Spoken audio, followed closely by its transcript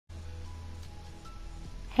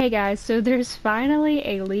Hey guys, so there's finally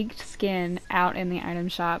a leaked skin out in the item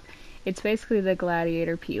shop. It's basically the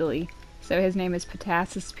gladiator Peely. So his name is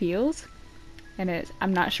Potassius Peels, and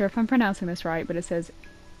I'm not sure if I'm pronouncing this right, but it says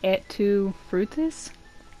Et tu frutis?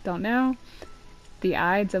 Don't know. The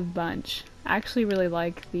Ides of Bunch. I actually really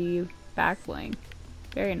like the back bling.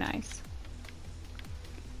 Very nice.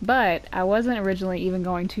 But I wasn't originally even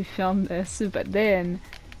going to film this, but then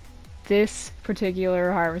this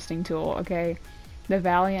particular harvesting tool, okay? The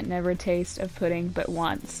Valiant never tastes of pudding but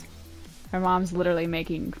once. My mom's literally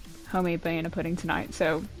making homemade banana pudding tonight,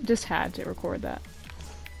 so just had to record that.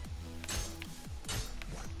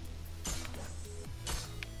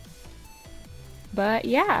 But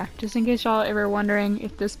yeah, just in case y'all ever wondering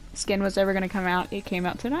if this skin was ever going to come out, it came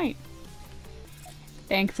out tonight.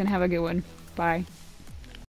 Thanks and have a good one. Bye.